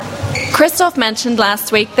Christoph mentioned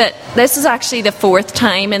last week that this is actually the fourth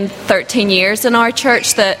time in 13 years in our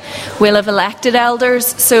church that we'll have elected elders.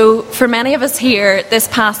 So for many of us here, this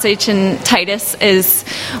passage in Titus is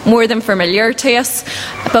more than familiar to us.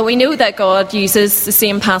 But we know that God uses the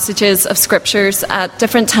same passages of scriptures at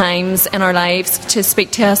different times in our lives to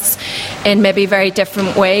speak to us in maybe very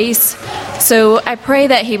different ways. So I pray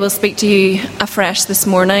that He will speak to you afresh this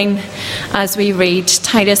morning as we read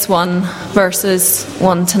Titus 1, verses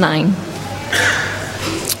 1 to 9.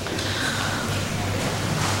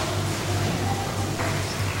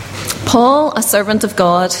 Paul, a servant of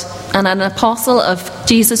God and an apostle of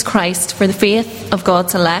Jesus Christ for the faith of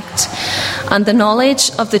God's elect and the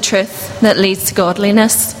knowledge of the truth that leads to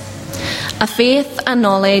godliness, a faith and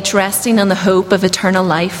knowledge resting on the hope of eternal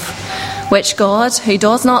life, which God, who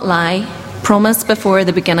does not lie, promised before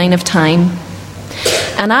the beginning of time.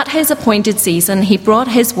 And at His appointed season He brought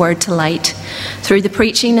His word to light through the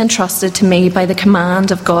preaching entrusted to me by the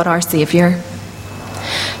command of God our Saviour.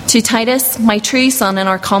 To Titus, my true son in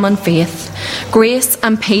our common faith, grace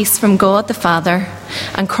and peace from God the Father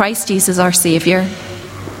and Christ Jesus our Saviour.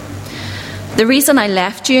 The reason I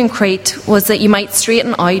left you in Crete was that you might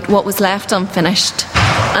straighten out what was left unfinished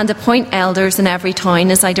and appoint elders in every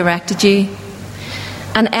town as I directed you.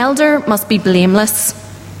 An elder must be blameless,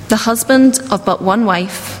 the husband of but one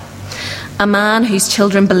wife, a man whose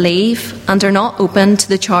children believe and are not open to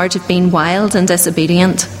the charge of being wild and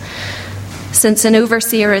disobedient. Since an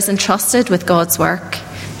overseer is entrusted with God's work,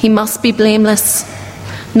 he must be blameless,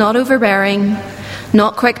 not overbearing,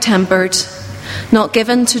 not quick-tempered, not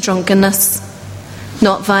given to drunkenness,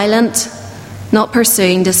 not violent, not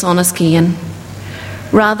pursuing dishonest gain.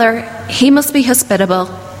 Rather, he must be hospitable,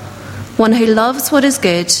 one who loves what is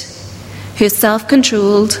good, who is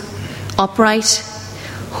self-controlled, upright,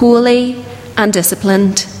 holy, and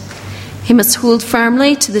disciplined. He must hold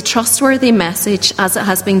firmly to the trustworthy message as it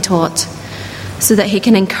has been taught, so that he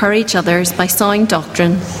can encourage others by sound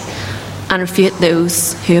doctrine and refute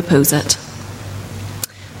those who oppose it.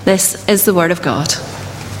 This is the word of God.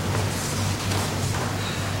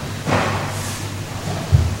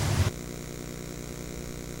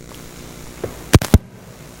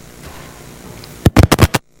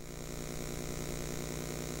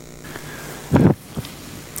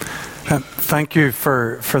 Thank you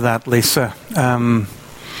for that, Lisa.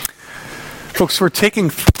 Folks, we're taking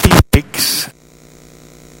 3 weeks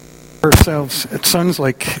for ourselves. It sounds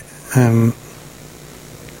like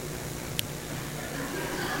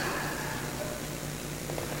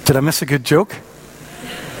did I miss a good joke?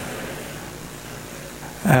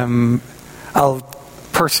 I'll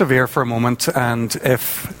persevere for a moment, and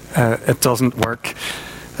if it doesn't work,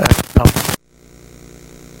 I'll...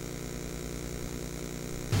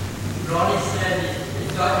 Ronnie said he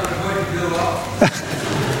thought you were going to blow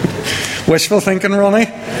up. Wishful thinking, Ronnie?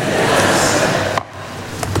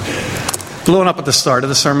 Blowing up at the start of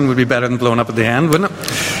the sermon would be better than blowing up at the end, wouldn't it?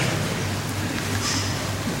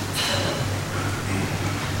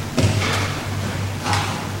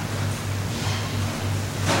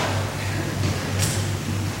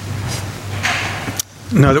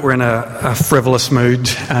 Now that we're in a frivolous mood,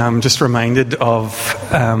 just reminded of...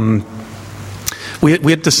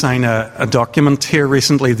 We had to sign a document here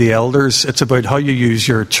recently, the elders. It's about how you use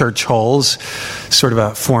your church halls, sort of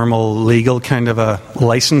a formal legal kind of a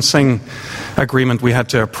licensing agreement. We had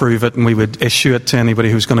to approve it and we would issue it to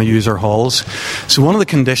anybody who's going to use our halls. So one of the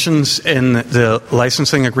conditions in the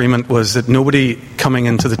licensing agreement was that nobody coming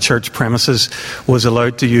into the church premises was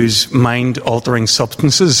allowed to use mind-altering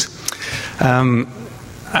substances. I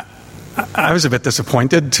was a bit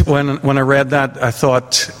disappointed when I read that. I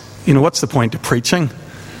thought... You know, what's the point of preaching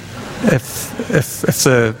if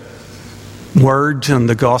the word and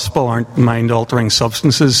the gospel aren't mind-altering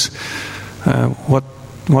substances? What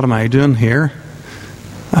am I doing here?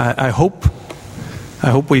 I hope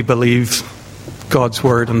we believe God's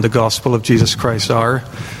word and the gospel of Jesus Christ are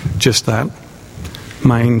just that: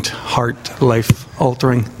 mind, heart,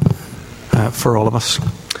 life-altering for all of us.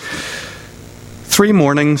 3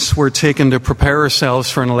 mornings were taken to prepare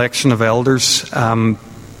ourselves for an election of elders.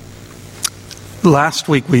 Last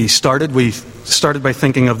week we started by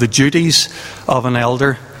thinking of the duties of an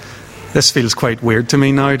elder. This feels quite weird to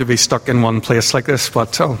me now to be stuck in one place like this,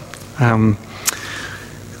 but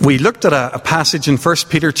we looked at a passage in 1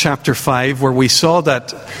 Peter chapter 5 where we saw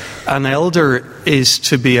that an elder is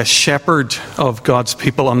to be a shepherd of God's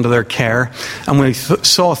people under their care, and we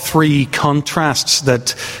saw 3 contrasts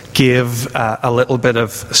that gave a little bit of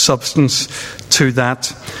substance to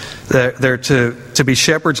that. They're to be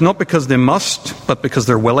shepherds not because they must, but because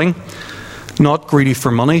they're willing. Not greedy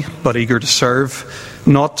for money, but eager to serve.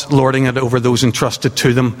 not lording it over those entrusted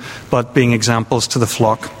to them, but being examples to the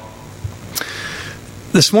flock.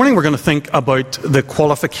 This morning we're going to think about the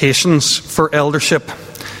qualifications for eldership.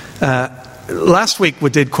 Last week we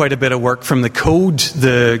did quite a bit of work from the Code,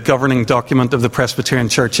 the governing document of the Presbyterian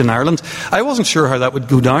Church in Ireland. I wasn't sure how that would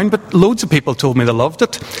go down, but loads of people told me they loved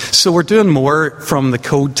it. So we're doing more from the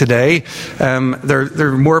Code today. There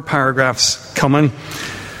are more paragraphs coming.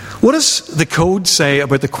 What does the Code say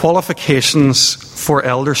about the qualifications for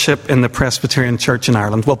eldership in the Presbyterian Church in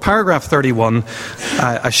Ireland? Well, paragraph 31,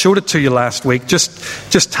 I showed it to you last week,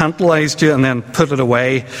 just tantalised you and then put it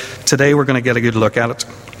away. Today we're going to get a good look at it.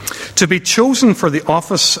 To be chosen for the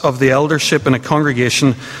office of the eldership in a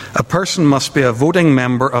congregation, a person must be a voting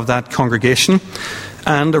member of that congregation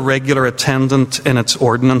and a regular attendant in its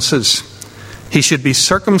ordinances. He should be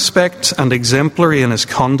circumspect and exemplary in his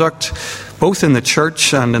conduct, both in the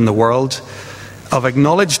church and in the world, of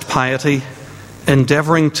acknowledged piety,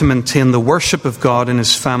 endeavouring to maintain the worship of God in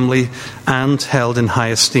his family and held in high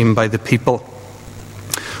esteem by the people.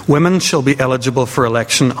 Women shall be eligible for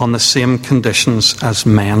election on the same conditions as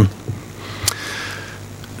men.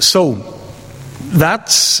 So,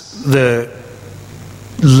 that's the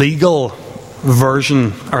legal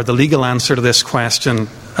version, or the legal answer to this question,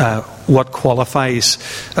 what qualifies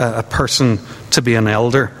a person to be an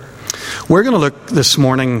elder. We're going to look this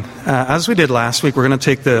morning, as we did last week, we're going to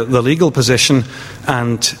take the legal position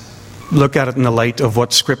and look at it in the light of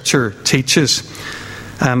what Scripture teaches.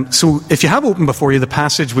 So if you have open before you the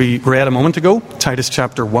passage we read a moment ago, Titus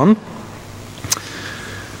chapter 1.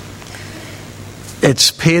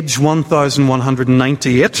 It's page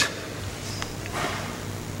 1198.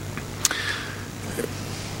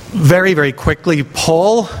 Very, very quickly,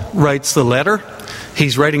 Paul writes the letter.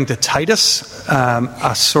 He's writing to Titus,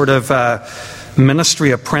 a sort of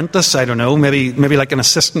ministry apprentice, I don't know, maybe like an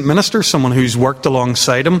assistant minister, someone who's worked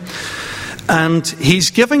alongside him. And he's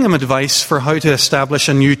giving him advice for how to establish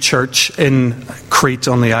a new church in Crete,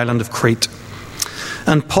 on the island of Crete.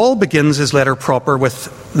 And Paul begins his letter proper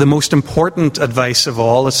with the most important advice of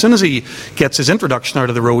all. As soon as he gets his introduction out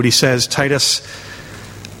of the road, he says, Titus,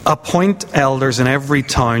 appoint elders in every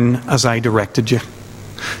town as I directed you.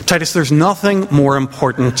 Titus, there's nothing more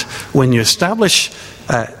important when you establish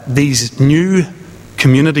these new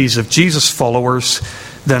communities of Jesus followers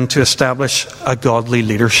than to establish a godly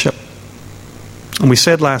leadership. And we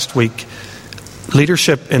said last week,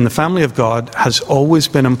 leadership in the family of God has always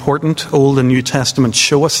been important. Old and New Testament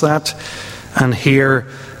show us that. And here,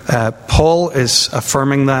 Paul is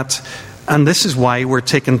affirming that. And this is why we're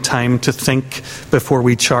taking time to think before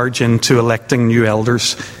we charge into electing new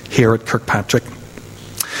elders here at Kirkpatrick.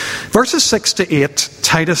 Verses 6 to 8,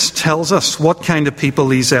 Titus tells us what kind of people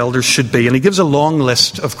these elders should be, and he gives a long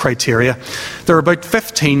list of criteria. There are about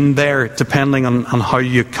 15 there, depending on how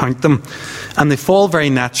you count them, and they fall very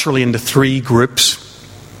naturally into three groups.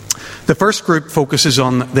 The first group focuses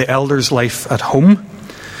on the elder's life at home.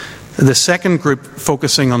 The second group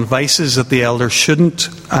focusing on vices that the elder shouldn't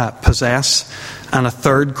possess, and a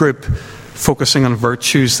third group focusing on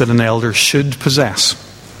virtues that an elder should possess.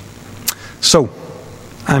 So,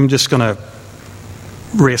 I'm just going to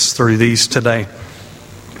race through these today.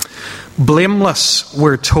 Blameless,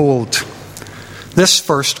 we're told. This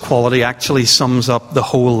first quality actually sums up the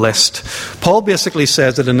whole list. Paul basically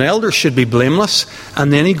says that an elder should be blameless,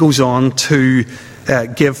 and then he goes on to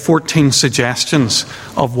give 14 suggestions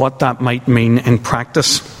of what that might mean in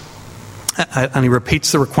practice. And he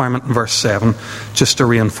repeats the requirement in verse 7 just to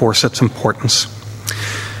reinforce its importance.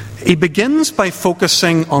 He begins by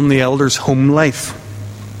focusing on the elder's home life.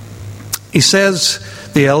 He says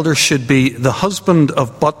the elder should be the husband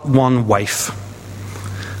of but one wife.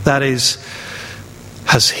 That is,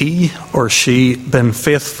 has he or she been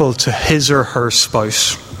faithful to his or her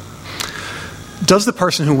spouse? Does the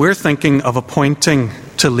person who we're thinking of appointing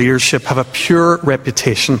to leadership have a pure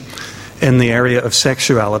reputation in the area of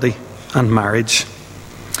sexuality and marriage?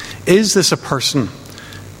 Is this a person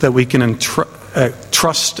that we can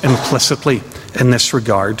trust implicitly in this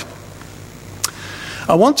regard?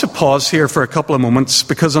 I want to pause here for a couple of moments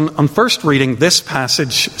because on first reading, this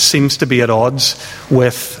passage seems to be at odds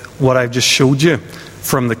with what I've just showed you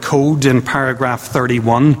from the Code in paragraph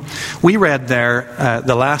 31. We read there,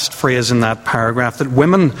 the last phrase in that paragraph, that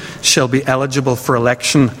women shall be eligible for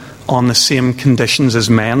election on the same conditions as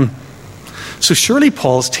men. So surely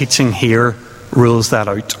Paul's teaching here rules that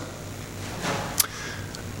out.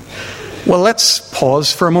 Well, let's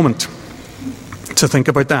pause for a moment to think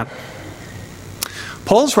about that.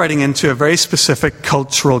 Paul's writing into a very specific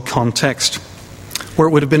cultural context where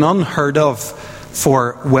it would have been unheard of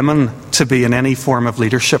for women to be in any form of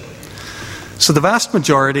leadership. So the vast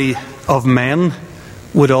majority of men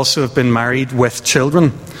would also have been married with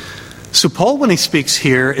children. So Paul, when he speaks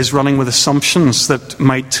here, is running with assumptions that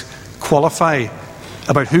might qualify,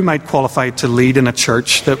 about who might qualify to lead in a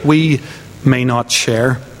church that we may not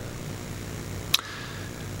share.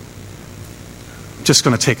 Just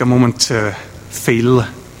going to take a moment to feel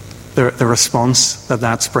the response that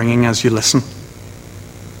that's bringing as you listen.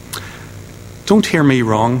 Don't hear me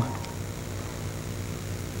wrong.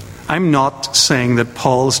 I'm not saying that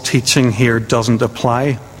Paul's teaching here doesn't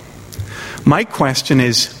apply. My question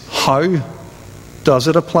is, how does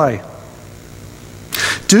it apply?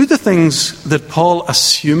 Do the things that Paul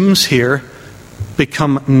assumes here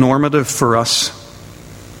become normative for us?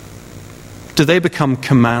 Do they become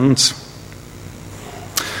commands?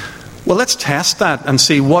 Well, let's test that and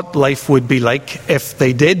see what life would be like if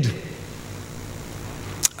they did.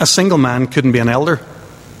 A single man couldn't be an elder.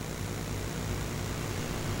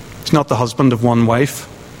 He's not the husband of one wife.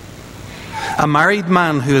 A married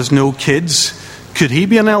man who has no kids, could he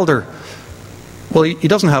be an elder? Well, he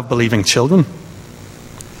doesn't have believing children.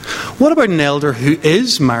 What about an elder who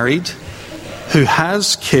is married, who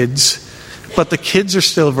has kids, but the kids are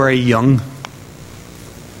still very young?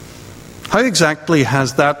 How exactly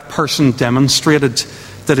has that person demonstrated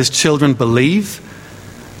that his children believe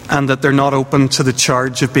and that they're not open to the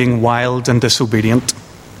charge of being wild and disobedient?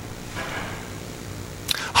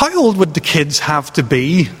 How old would the kids have to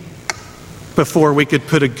be before we could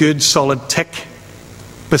put a good solid tick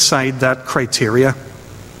beside that criteria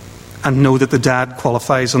and know that the dad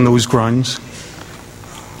qualifies on those grounds?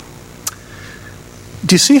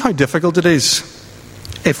 Do you see how difficult it is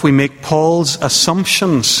if we make Paul's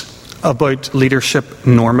assumptions about leadership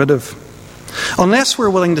normative? Unless we're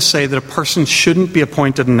willing to say that a person shouldn't be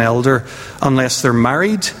appointed an elder unless they're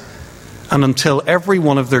married and until every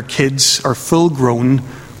one of their kids are full grown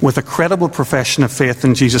with a credible profession of faith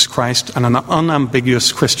in Jesus Christ and an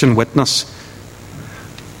unambiguous Christian witness,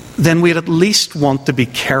 then we'd at least want to be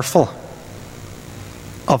careful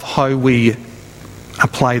of how we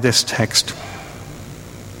apply this text.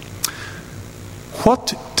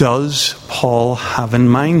 What does Paul have in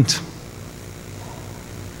mind?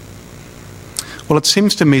 Well, it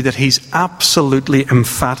seems to me that he's absolutely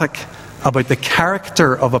emphatic about the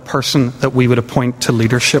character of a person that we would appoint to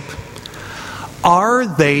leadership. Are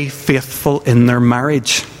they faithful in their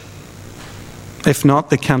marriage? If not,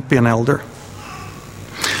 they can't be an elder.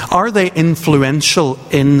 Are they influential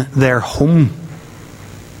in their home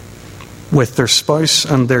with their spouse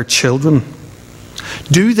and their children?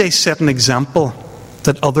 Do they set an example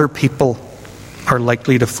that other people are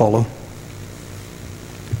likely to follow?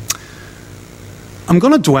 I'm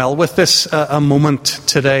going to dwell with this a moment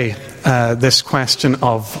today, this question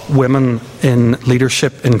of women in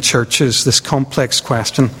leadership in churches, this complex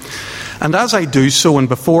question. And as I do so, and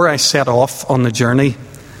before I set off on the journey,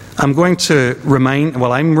 I'm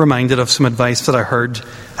reminded of some advice that I heard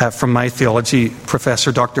from my theology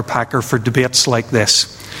professor, Dr. Packer, for debates like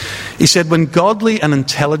this. He said, when godly and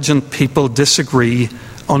intelligent people disagree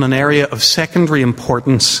on an area of secondary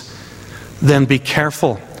importance, then be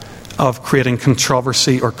careful of creating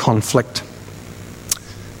controversy or conflict.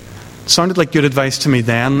 Sounded like good advice to me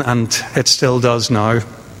then, and it still does now.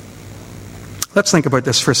 Let's think about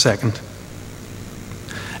this for a second.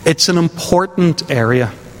 It's an important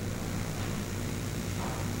area.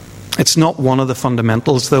 It's not one of the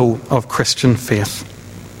fundamentals, though, of Christian faith.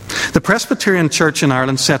 The Presbyterian Church in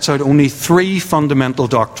Ireland sets out only 3 fundamental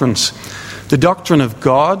doctrines: the doctrine of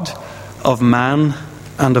God, of man,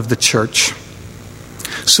 and of the church.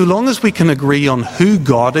 So long as we can agree on who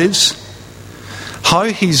God is, how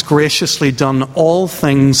He's graciously done all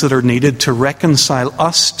things that are needed to reconcile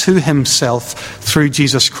us to Himself through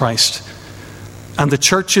Jesus Christ, and the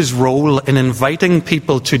church's role in inviting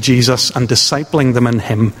people to Jesus and discipling them in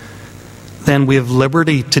Him, then we have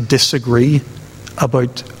liberty to disagree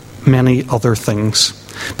about many other things.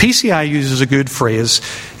 PCI uses a good phrase.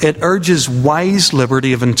 It urges wise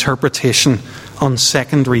liberty of interpretation on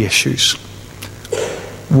secondary issues.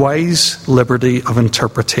 Wise liberty of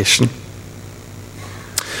interpretation.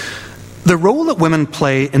 The role that women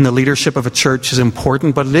play in the leadership of a church is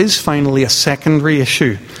important, but it is finally a secondary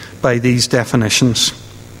issue by these definitions.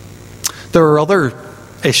 There are other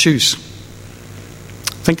issues.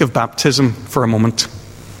 Think of baptism for a moment.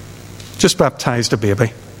 Just baptized a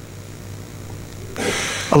baby.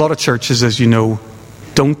 A lot of churches, as you know,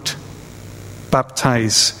 don't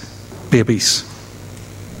baptize babies.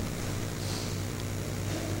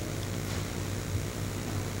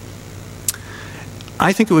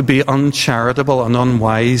 I think it would be uncharitable and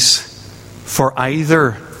unwise for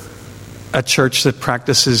either a church that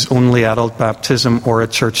practices only adult baptism or a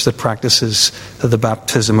church that practices the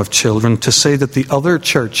baptism of children. To say that the other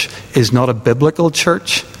church is not a biblical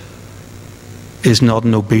church, is not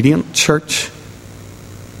an obedient church.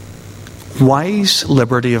 Wise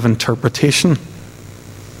liberty of interpretation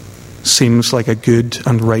seems like a good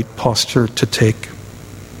and right posture to take.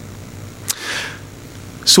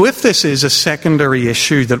 So if this is a secondary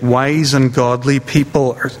issue that wise and godly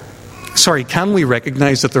people are... can we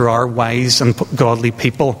recognize that there are wise and godly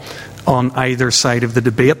people on either side of the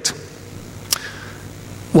debate?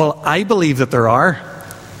 Well, I believe that there are.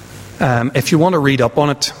 If you want to read up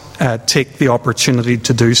on it, take the opportunity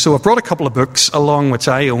to do so. I've brought a couple of books along which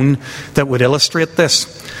I own that would illustrate this.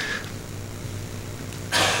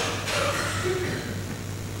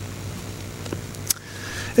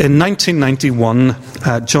 In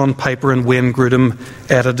 1991, John Piper and Wayne Grudem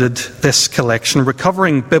edited this collection,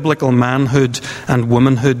 Recovering Biblical Manhood and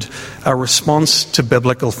Womanhood, a Response to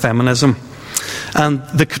Biblical Feminism. And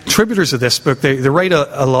the contributors of this book, they write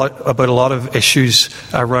a lot about a lot of issues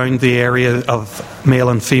around the area of male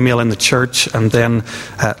and female in the church and then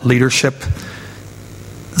leadership.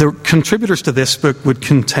 The contributors to this book would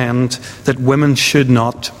contend that women should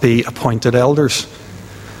not be appointed elders.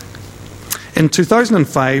 In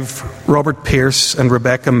 2005, Robert Pierce and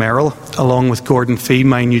Rebecca Merrill, along with Gordon Fee,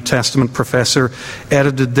 my New Testament professor,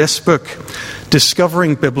 edited this book,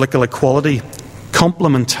 Discovering Biblical Equality,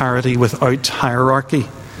 Complementarity Without Hierarchy.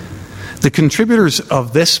 The contributors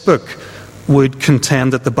of this book would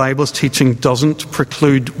contend that the Bible's teaching doesn't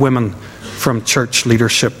preclude women from church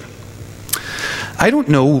leadership. I don't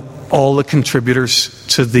know all the contributors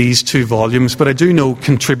to these two volumes, but I do know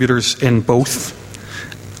contributors in both.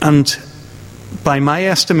 And by my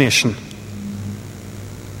estimation,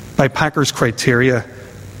 by Packer's criteria,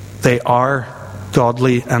 they are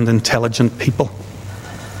godly and intelligent people.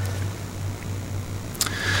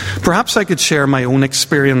 Perhaps I could share my own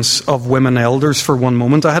experience of women elders for one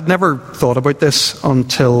moment. I had never thought about this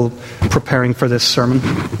until preparing for this sermon.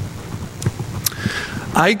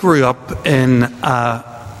 I grew up in a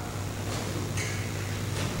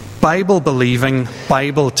Bible-believing,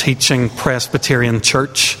 Bible-teaching Presbyterian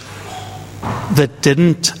church that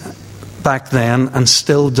didn't back then and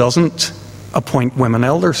still doesn't appoint women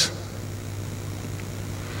elders.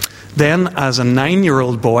 Then, as a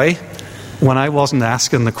 9-year-old boy, when I wasn't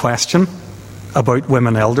asking the question about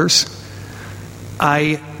women elders,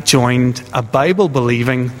 I joined a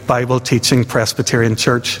Bible-believing, Bible-teaching Presbyterian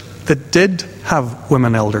church that did have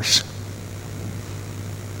women elders.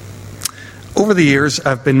 Over the years,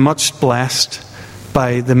 I've been much blessed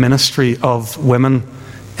by the ministry of women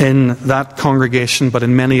in that congregation, but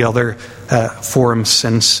in many other forums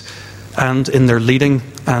since, and in their leading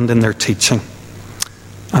and in their teaching.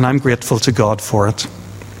 And I'm grateful to God for it.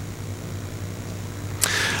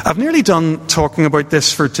 I've nearly done talking about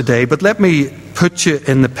this for today, but let me put you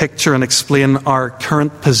in the picture and explain our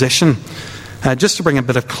current position, just to bring a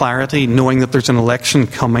bit of clarity, knowing that there's an election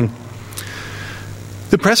coming.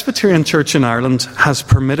 The Presbyterian Church in Ireland has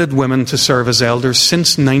permitted women to serve as elders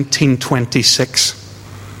since 1926.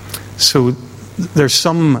 So there's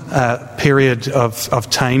some period of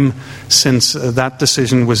time since that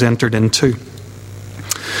decision was entered into.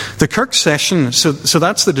 The Kirk Session, so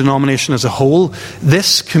that's the denomination as a whole.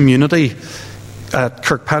 This community at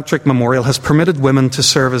Kirkpatrick Memorial has permitted women to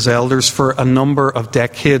serve as elders for a number of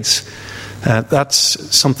decades. That's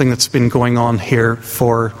something that's been going on here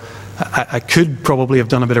for... I could probably have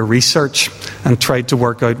done a bit of research and tried to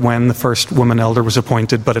work out when the first woman elder was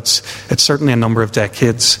appointed, but it's certainly a number of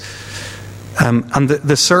decades. And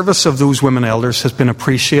the service of those women elders has been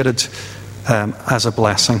appreciated as a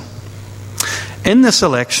blessing. In this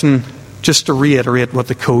election, just to reiterate what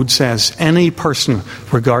the code says, any person,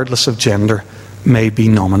 regardless of gender, may be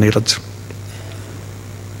nominated.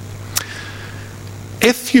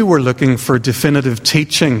 If you were looking for definitive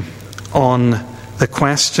teaching on the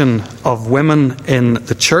question of women in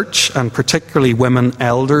the church, and particularly women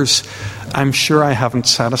elders, I'm sure I haven't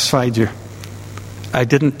satisfied you. I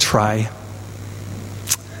didn't try.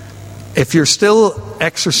 If you're still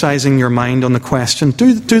exercising your mind on the question,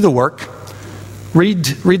 do the work. Read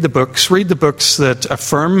the books that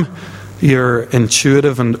affirm your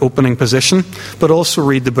intuitive and opening position, but also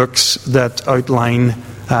read the books that outline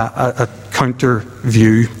a counter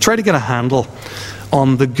view. Try to get a handle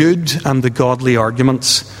on the good and the godly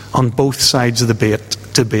arguments on both sides of the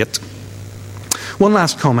debate. One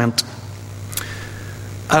last comment.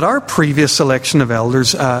 At our previous election of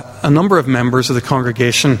elders, a number of members of the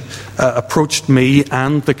congregation approached me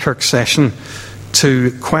and the Kirk Session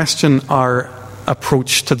to question our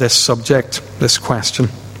approach to this subject, this question.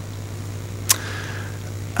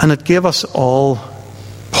 And it gave us all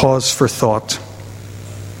pause for thought.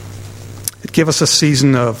 It gave us a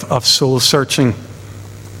season of soul searching,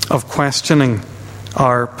 of questioning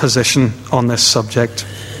our position on this subject.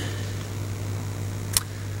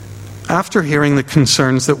 After hearing the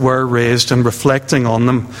concerns that were raised and reflecting on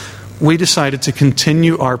them, we decided to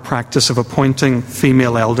continue our practice of appointing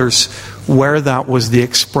female elders where that was the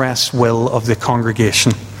express will of the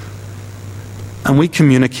congregation. And we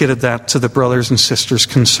communicated that to the brothers and sisters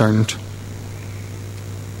concerned.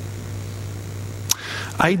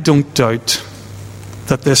 I don't doubt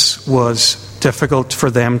that this was difficult for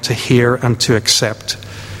them to hear and to accept.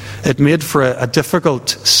 It made for a difficult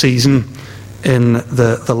season in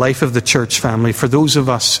the life of the church family for those of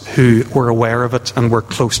us who were aware of it and were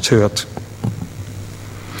close to it.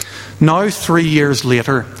 Now, 3 years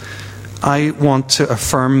later, I want to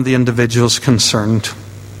affirm the individuals concerned.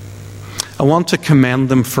 I want to commend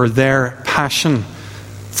them for their passion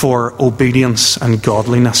for obedience and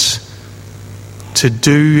godliness, to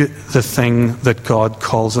do the thing that God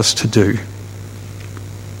calls us to do.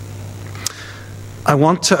 I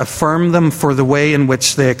want to affirm them for the way in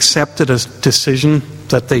which they accepted a decision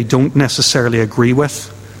that they don't necessarily agree with.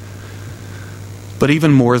 But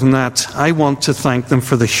even more than that, I want to thank them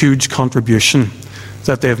for the huge contribution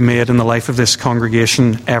that they've made in the life of this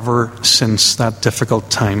congregation ever since that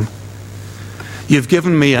difficult time. You've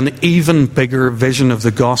given me an even bigger vision of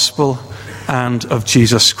the gospel and of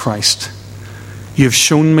Jesus Christ. You've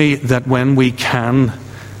shown me that when we can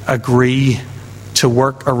agree to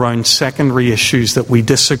work around secondary issues that we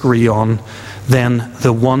disagree on, then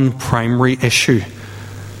the one primary issue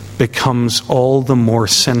becomes all the more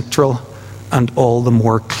central and all the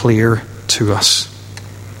more clear to us.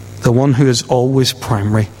 The one who is always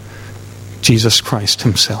primary, Jesus Christ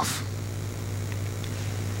himself.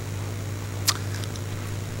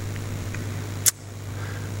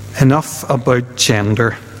 Enough about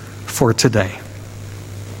gender for today.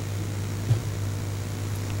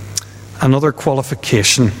 Another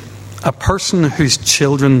qualification: a person whose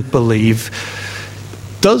children believe.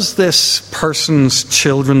 Does this person's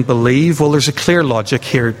children believe? Well, there's a clear logic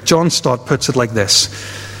here. John Stott puts it like this: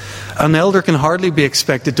 an elder can hardly be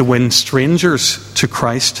expected to win strangers to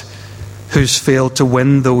Christ who's failed to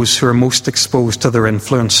win those who are most exposed to their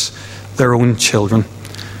influence, their own children.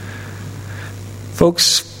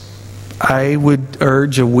 Folks, I would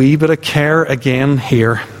urge a wee bit of care again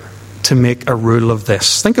here to make a rule of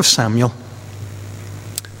this. Think of Samuel.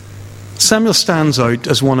 Samuel stands out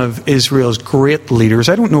as one of Israel's great leaders.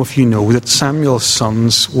 I don't know if you know that Samuel's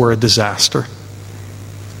sons were a disaster.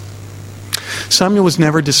 Samuel was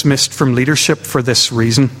never dismissed from leadership for this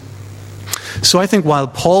reason. So I think while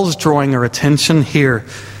Paul's drawing our attention here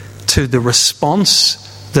to the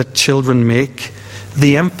response that children make,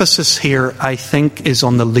 the emphasis here, I think, is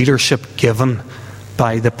on the leadership given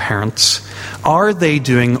by the parents. Are they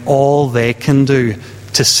doing all they can do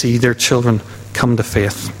to see their children come to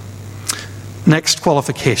faith? Next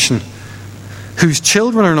qualification: whose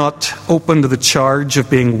children are not open to the charge of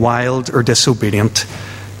being wild or disobedient.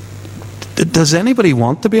 Does anybody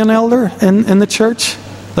want to be an elder in the church?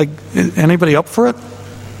 Like, anybody up for it?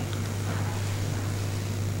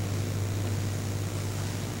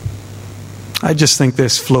 I just think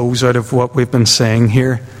this flows out of what we've been saying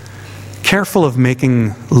here. Careful of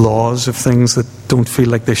making laws of things that don't feel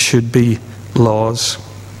like they should be laws.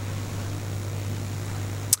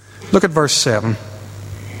 Look at verse 7.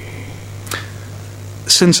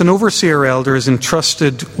 Since an overseer elder is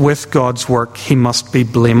entrusted with God's work, he must be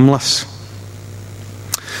blameless.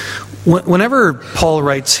 Whenever Paul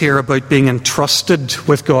writes here about being entrusted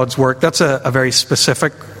with God's work, that's a very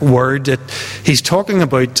specific word. He's talking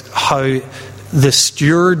about how the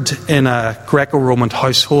steward in a Greco-Roman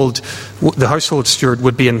household, the household steward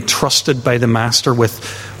would be entrusted by the master with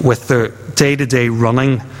the day-to-day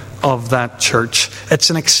running of that church. It's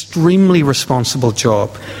an extremely responsible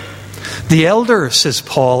job. The elder, says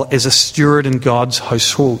Paul, is a steward in God's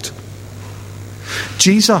household.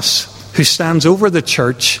 Jesus, who stands over the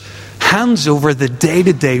church, hands over the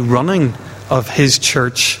day-to-day running of his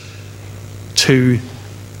church to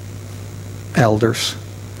elders.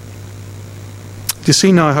 Do you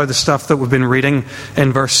see now how the stuff that we've been reading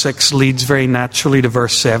in verse 6 leads very naturally to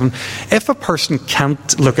verse 7? If a person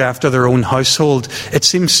can't look after their own household, it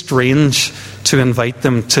seems strange to invite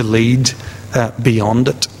them to lead beyond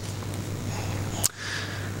it.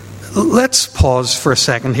 Let's pause for a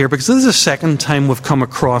second here, because this is the second time we've come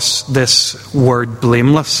across this word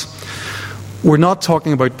blameless. We're not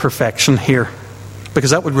talking about perfection here,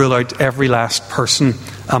 because that would rule out every last person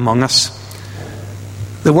among us.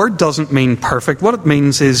 The word doesn't mean perfect. What it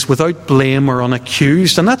means is without blame or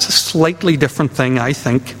unaccused, and that's a slightly different thing, I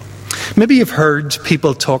think. Maybe you've heard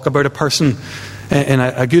people talk about a person in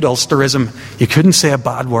a good Ulsterism. You couldn't say a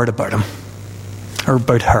bad word about him or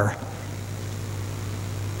about her.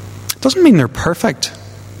 It doesn't mean they're perfect.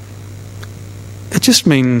 It just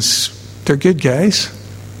means they're good guys.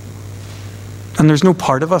 And there's no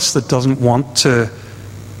part of us that doesn't want to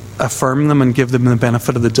affirm them and give them the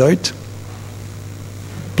benefit of the doubt.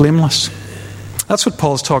 Blameless. That's what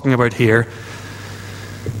Paul's talking about here.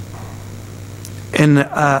 In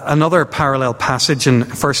another parallel passage in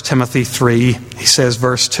 1 Timothy 3, he says,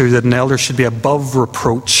 verse 2, that an elder should be above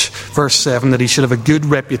reproach. Verse 7, that he should have a good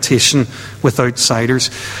reputation with outsiders.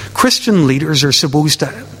 Christian leaders are supposed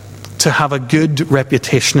to have a good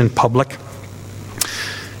reputation in public.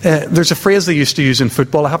 There's a phrase they used to use in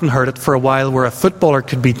football, I haven't heard it for a while, where a footballer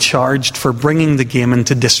could be charged for bringing the game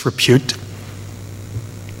into disrepute.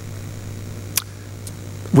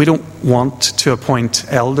 We don't want to appoint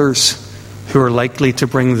elders who are likely to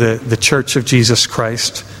bring the Church of Jesus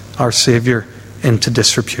Christ, our Saviour, into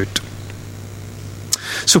disrepute.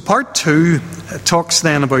 So part 2 talks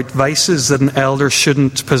then about vices that an elder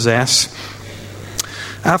shouldn't possess.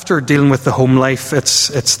 After dealing with the home life,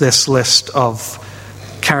 it's this list of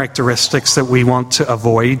characteristics that we want to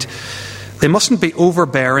avoid. They mustn't be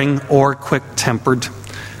overbearing or quick-tempered.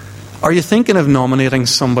 Are you thinking of nominating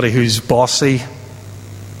somebody who's bossy?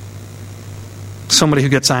 Somebody who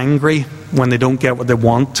gets angry when they don't get what they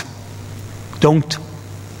want? Don't.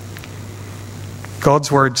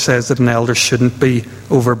 God's word says that an elder shouldn't be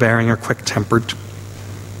overbearing or quick-tempered.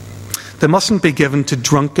 They mustn't be given to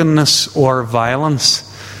drunkenness or violence.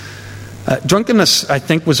 Drunkenness, I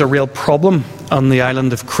think, was a real problem on the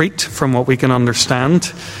island of Crete, from what we can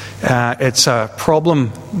understand. It's a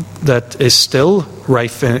problem that is still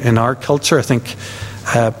rife in our culture. I think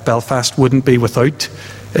Belfast wouldn't be without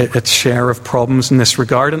its share of problems in this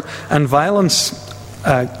regard. And violence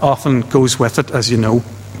often goes with it, as you know.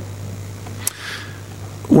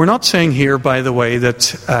 We're not saying here, by the way, that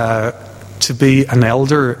to be an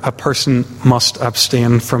elder, a person must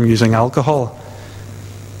abstain from using alcohol.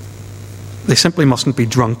 They simply mustn't be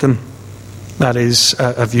drunken. That is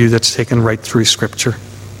a view that's taken right through Scripture.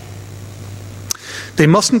 They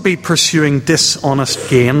mustn't be pursuing dishonest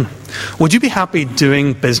gain. Would you be happy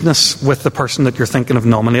doing business with the person that you're thinking of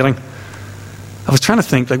nominating? I was trying to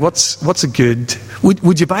think, what's a good...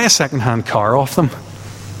 Would you buy a second-hand car off them?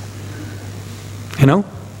 You know?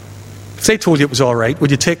 If they told you it was all right, would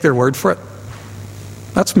you take their word for it?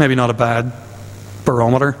 That's maybe not a bad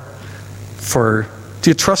barometer for... Do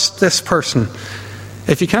you trust this person?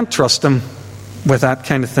 If you can't trust them with that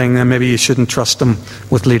kind of thing, then maybe you shouldn't trust them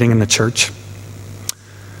with leading in the church.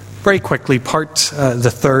 Very quickly,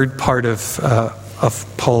 the third part of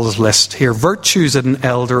Paul's list here. Virtues that an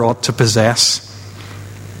elder ought to possess.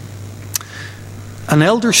 An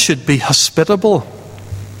elder should be hospitable.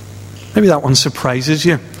 Maybe that one surprises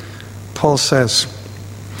you. Paul says.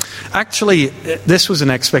 Actually, this was an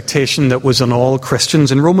expectation that was on all Christians.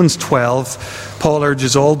 In Romans 12, Paul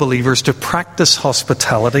urges all believers to practice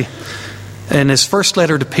hospitality. In his first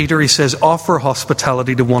letter to Peter, he says, offer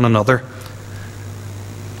hospitality to one another.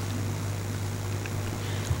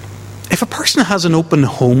 If a person has an open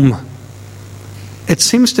home, it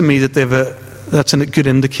seems to me that that's a good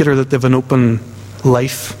indicator that they have an open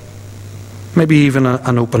life, maybe even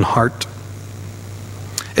an open heart.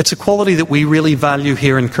 It's a quality that we really value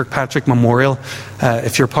here in Kirkpatrick Memorial.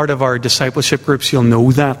 If you're part of our discipleship groups, you'll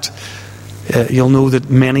know that. You'll know that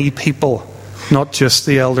many people, not just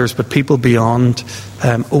the elders, but people beyond,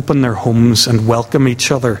 open their homes and welcome each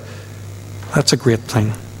other. That's a great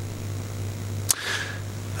thing.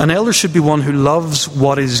 An elder should be one who loves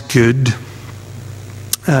what is good.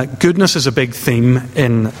 Goodness is a big theme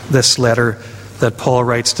in this letter that Paul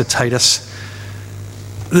writes to Titus.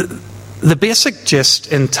 The basic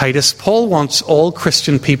gist in Titus, Paul wants all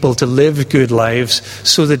Christian people to live good lives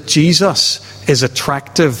so that Jesus is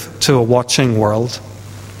attractive to a watching world.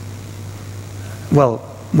 Well,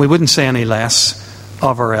 we wouldn't say any less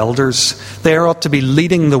of our elders. They ought to be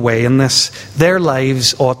leading the way in this. Their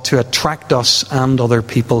lives ought to attract us and other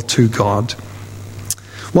people to God.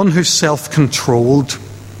 One who's self-controlled.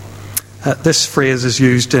 This phrase is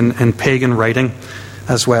used in pagan writing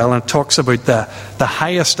as well, and it talks about the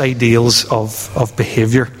highest ideals of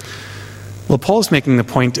behaviour. Well, Paul's making the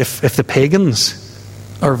point, if the pagans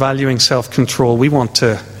are valuing self-control, we want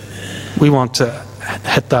to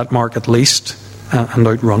hit that mark at least and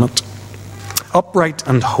outrun it. Upright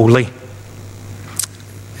and holy.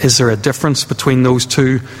 Is there a difference between those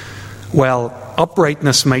two? Well,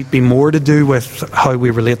 uprightness might be more to do with how we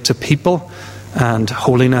relate to people, and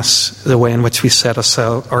holiness, the way in which we set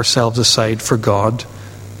ourselves aside for God.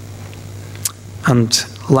 And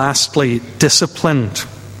lastly, disciplined.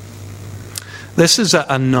 This is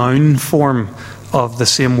a noun form of the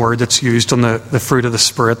same word that's used on the fruit of the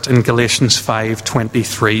Spirit in Galatians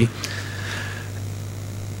 5:23.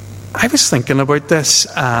 I was thinking about this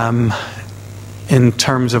in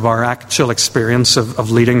terms of our actual experience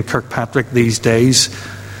of leading Kirkpatrick these days.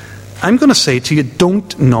 I'm going to say to you,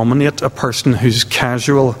 don't nominate a person who's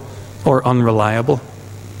casual or unreliable.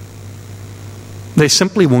 They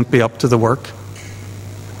simply won't be up to the work.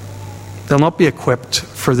 They'll not be equipped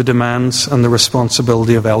for the demands and the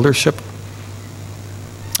responsibility of eldership.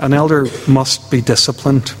 An elder must be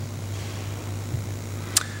disciplined.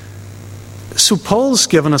 So Paul's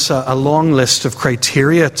given us a long list of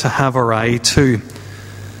criteria to have our eye to.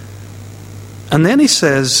 And then he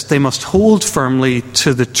says they must hold firmly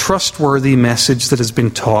to the trustworthy message that has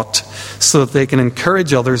been taught, so that they can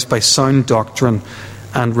encourage others by sound doctrine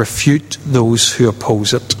and refute those who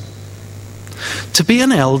oppose it. To be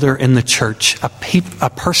an elder in the church, a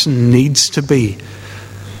person needs to be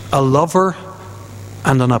a lover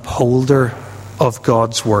and an upholder of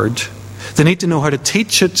God's word. They need to know how to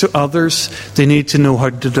teach it to others. They need to know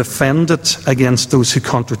how to defend it against those who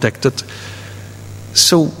contradict it.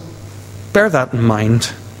 So bear that in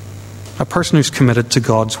mind. A person who's committed to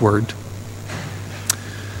God's word.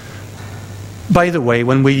 By the way,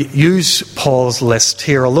 when we use Paul's list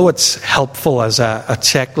here, although it's helpful as a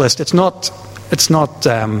checklist, it's not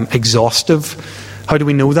exhaustive. How do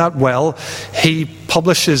we know that? Well, he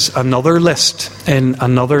publishes another list in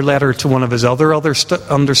another letter to one of his other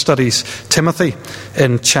understudies, Timothy,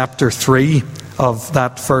 in chapter 3 of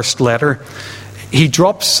that first letter. He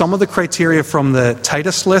drops some of the criteria from the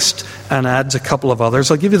Titus list and adds a couple of others.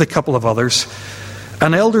 I'll give you the couple of others.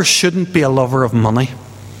 An elder shouldn't be a lover of money.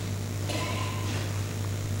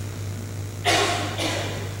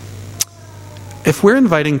 If we're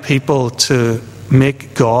inviting people to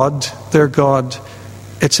make God their God,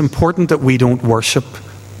 it's important that we don't worship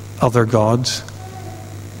other gods.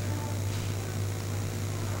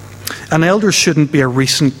 An elder shouldn't be a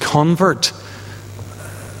recent convert.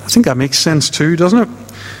 I think that makes sense too, doesn't it?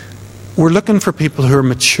 We're looking for people who are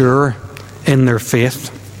mature in their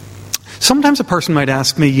faith. Sometimes a person might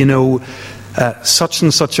ask me, such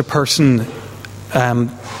and such a person,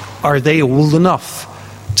 are they old enough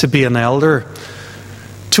to be an elder?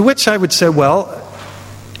 To which I would say, well,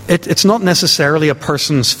 it's not necessarily a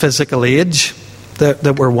person's physical age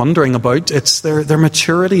that we're wondering about. It's their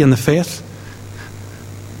maturity in the faith.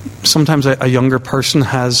 Sometimes a younger person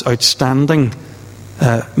has outstanding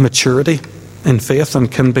maturity in faith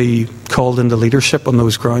and can be called into leadership on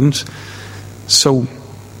those grounds. So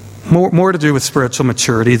more to do with spiritual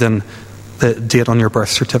maturity than the date on your birth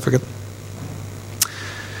certificate.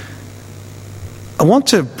 I want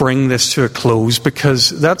to bring this to a close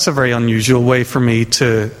because that's a very unusual way for me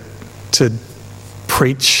to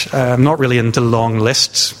preach. I'm not really into long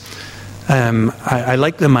lists. I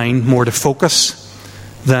like the mind more to focus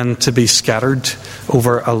than to be scattered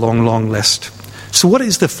over a long list. So what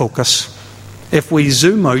is the focus? If we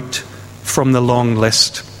zoom out from the long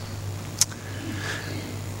list,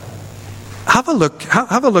 have a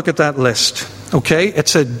look at that list. Okay,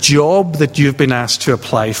 it's a job that you've been asked to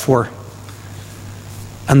apply for.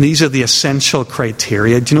 And these are the essential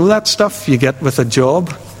criteria. Do you know that stuff you get with a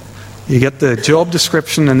job? You get the job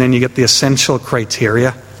description and then you get the essential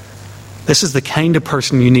criteria. This is the kind of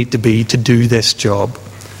person you need to be to do this job.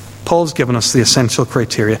 Paul's given us the essential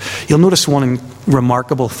criteria. You'll notice one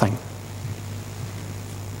remarkable thing.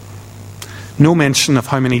 No mention of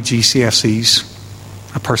how many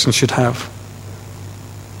GCSEs a person should have.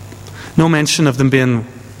 No mention of them being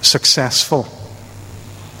successful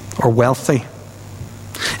or wealthy.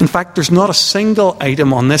 In fact, there's not a single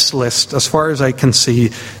item on this list, as far as I can see,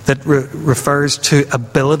 that refers to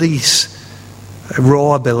abilities,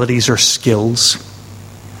 raw abilities or skills.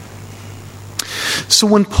 So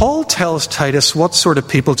when Paul tells Titus what sort of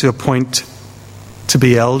people to appoint to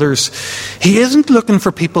be elders, he isn't looking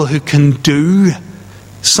for people who can do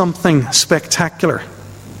something spectacular.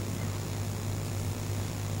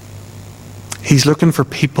 He's looking for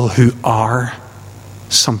people who are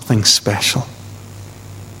something special.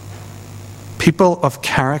 People of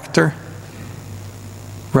character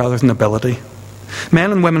rather than ability.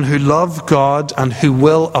 Men and women who love God and who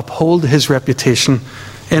will uphold His reputation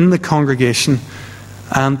in the congregation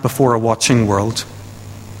and before a watching world.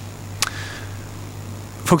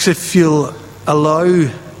 Folks, if you'll allow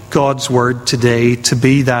God's Word today to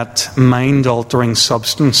be that mind-altering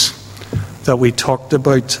substance that we talked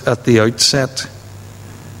about at the outset,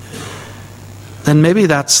 then maybe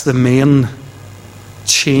that's the main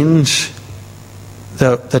change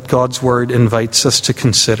that God's Word invites us to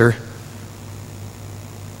consider.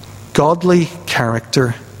 Godly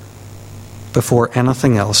character before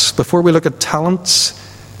anything else. Before we look at talents,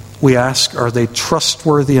 we ask, are they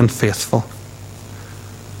trustworthy and faithful?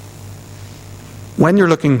 When you're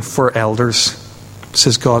looking for elders,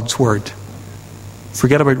 says God's Word,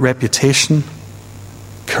 forget about reputation,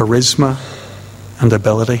 charisma, and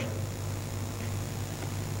ability.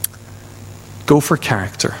 Go for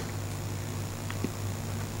character.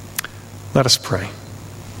 Let us pray.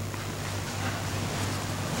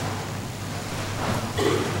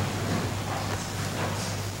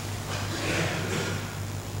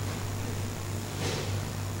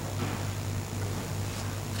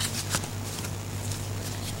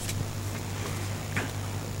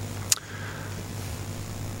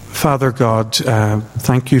 Father God,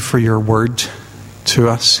 thank you for your word to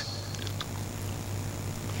us.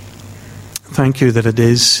 Thank you that it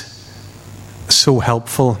is so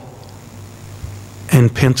helpful in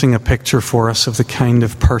painting a picture for us of the kind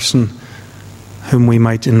of person whom we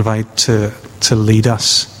might invite to lead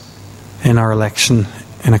us in our election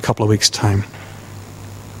in a couple of weeks' time.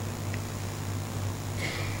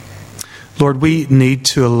 Lord, we need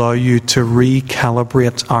to allow you to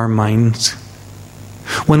recalibrate our minds.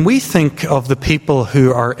 When we think of the people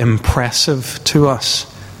who are impressive to us,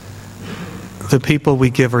 the people we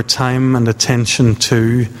give our time and attention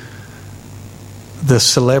to, the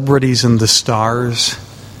celebrities and the stars,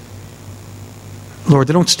 Lord,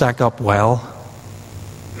 they don't stack up well,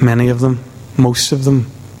 many of them, most of them,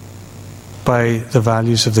 by the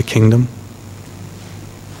values of the kingdom.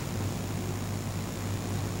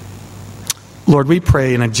 Lord, we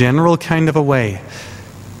pray in a general kind of a way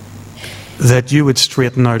that you would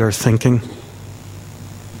straighten out our thinking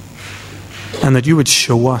and that you would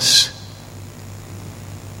show us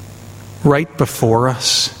right before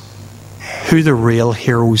us who the real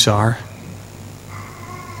heroes are,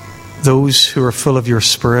 those who are full of your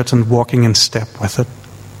Spirit and walking in step with it.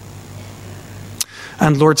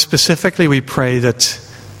 And Lord, specifically we pray that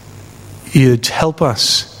you'd help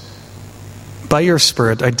us by your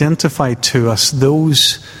Spirit identify to us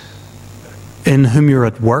those in whom you're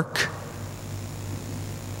at work,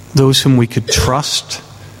 those whom we could trust,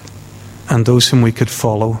 and those whom we could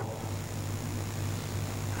follow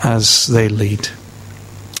as they lead.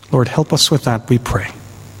 Lord, help us with that, we pray.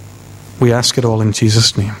 We ask it all in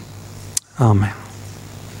Jesus' name. Amen.